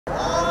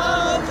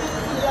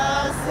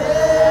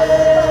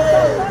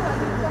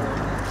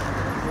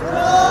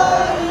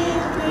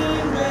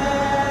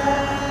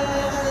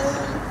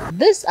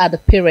These are the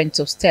parents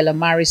of Stella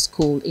Maris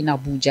School in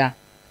Abuja.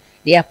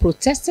 They are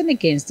protesting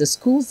against the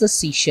school's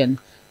decision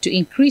to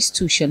increase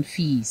tuition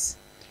fees.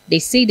 They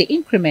say the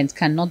increment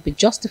cannot be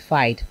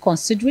justified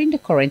considering the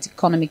current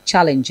economic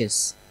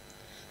challenges.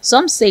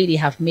 Some say they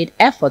have made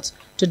efforts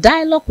to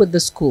dialogue with the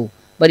school,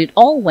 but it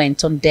all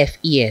went on deaf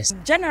ears.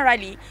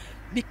 Generally,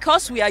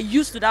 because we are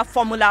used to that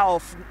formula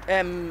of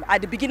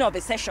at the beginning of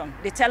a session,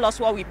 they tell us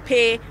what we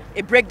pay,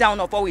 a breakdown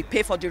of what we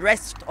pay for the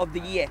rest of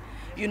the year.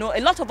 You know,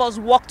 a lot of us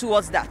work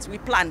towards that. We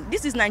plan.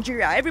 This is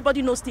Nigeria.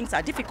 Everybody knows things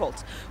are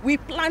difficult. We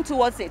plan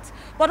towards it.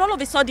 But all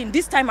of a sudden,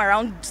 this time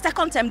around,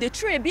 second term, they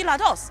threw a bill at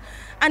us.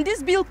 And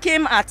this bill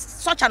came at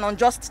such an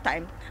unjust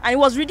time. And it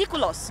was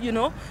ridiculous, you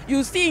know.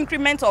 You see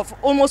increment of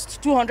almost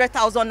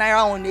 200,000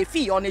 naira on a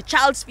fee, on a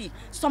child's fee.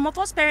 Some of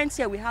us parents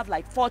here, we have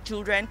like 4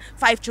 children,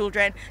 5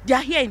 children. They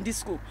are here in this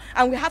school.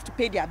 And we have to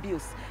pay their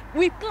bills.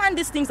 We plan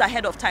these things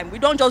ahead of time. We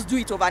don't just do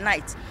it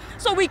overnight.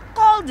 So we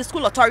called the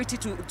school authority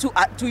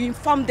to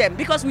inform them,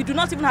 because we do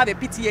not even have a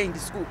PTA in the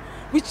school,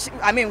 which,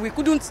 I mean, we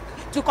couldn't,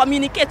 to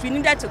communicate, we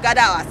needed to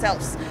gather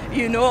ourselves,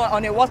 you know,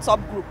 on a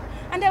WhatsApp group.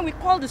 And then we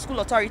called the school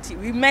authority,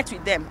 we met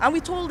with them, and we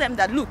told them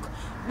that, look,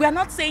 we are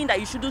not saying that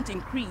you shouldn't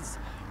increase.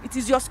 It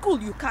is your school,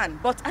 you can,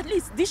 but at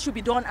least this should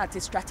be done at a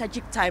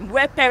strategic time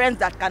where parents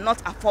that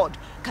cannot afford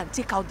can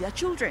take out their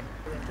children.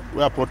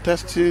 We are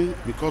protesting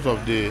because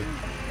of a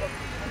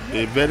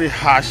very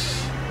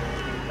harsh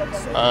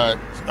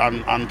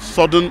and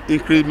sudden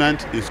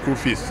increment in school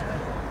fees.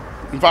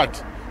 In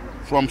fact,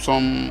 from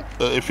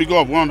a figure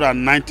of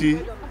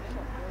 190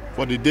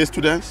 for the day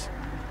students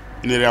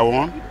in area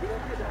 1,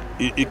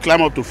 it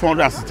climbed up to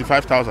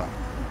 465,000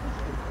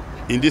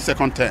 in this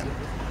second term.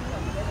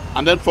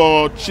 And then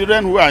for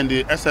children who are in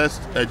the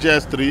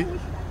JS3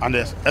 and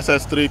the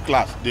SS3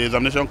 class, the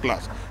examination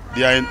class,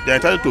 they are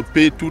entitled to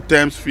pay 2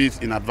 terms fees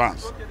in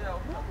advance.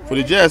 For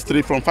the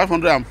JS3, from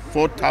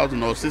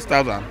 504,000 or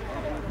 6,000,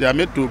 they are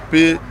made to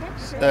pay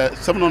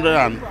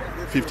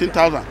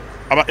 715,000,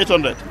 about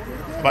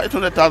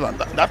 800,000.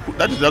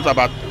 That is just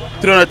about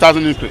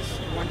 300,000 increase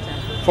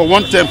for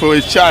one term for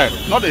a child,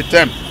 not a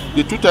term.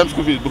 The 2 term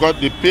school fees, because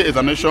they pay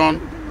examination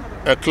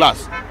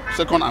class,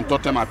 second and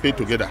third term are paid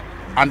together,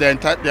 and they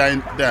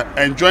are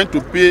enjoined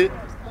to pay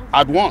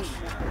at once.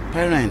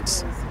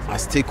 Parents are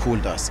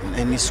stakeholders in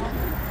any school.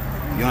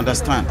 You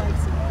understand?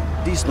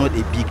 This is not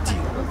a big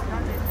deal.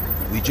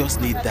 We just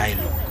need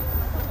dialogue.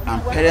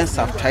 And parents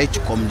have tried to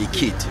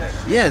communicate.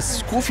 Yes,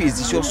 school fees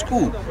is your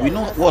school. We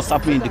know what's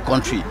happening in the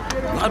country.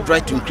 You have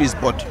right to increase,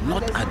 but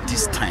not at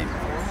this time.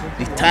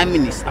 The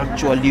timing is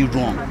actually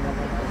wrong.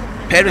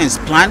 Parents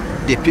plan,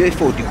 they pay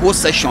for the whole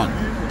session.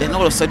 Then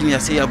all of a sudden you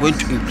say you're going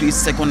to increase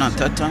second and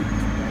third term.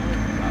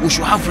 We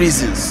should have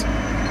reasons.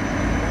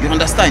 You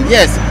understand?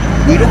 Yes,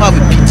 we don't have a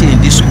PTA in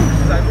this school.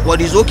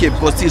 But it's okay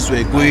because things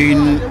were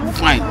going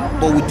fine.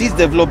 But with this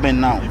development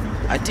now,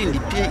 I think the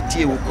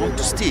PTA will come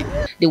to stay.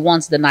 They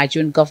want the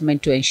Nigerian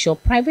government to ensure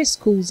private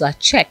schools are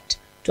checked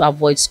to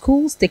avoid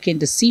schools taking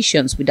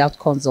decisions without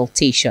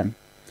consultation.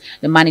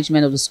 The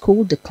management of the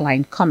school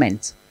declined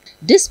comment.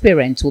 These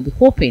parents will be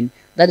hoping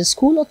that the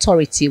school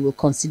authority will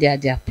consider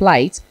their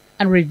plight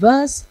and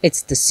reverse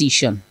its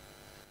decision.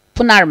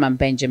 Punarimam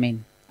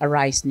Benjamin,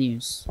 Arise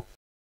News.